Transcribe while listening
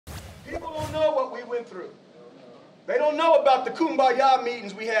don't know what we went through. They don't know about the kumbaya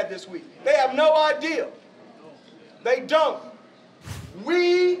meetings we had this week. They have no idea. They don't.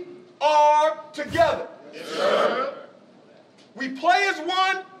 We are together. Yes, sir. We play as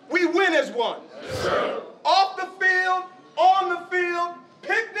one, we win as one. Yes, sir. Off the field, on the field,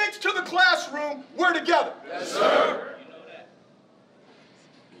 picnics to the classroom, we're together. Yes, sir.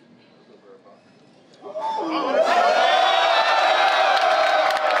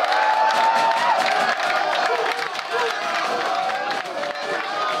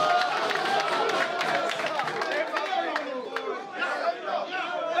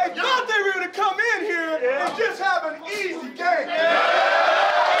 Just have an easy game.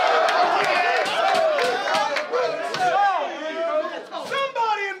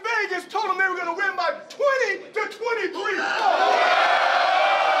 Somebody in Vegas told them they were going to win by 20 to 23.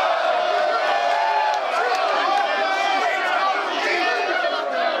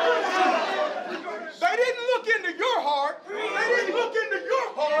 They didn't look into your heart. They didn't look into your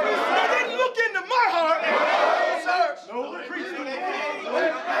heart. They didn't look into my heart. Sir.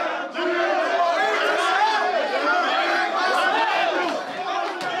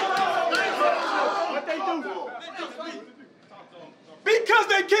 Because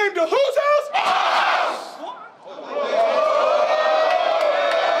they came to whose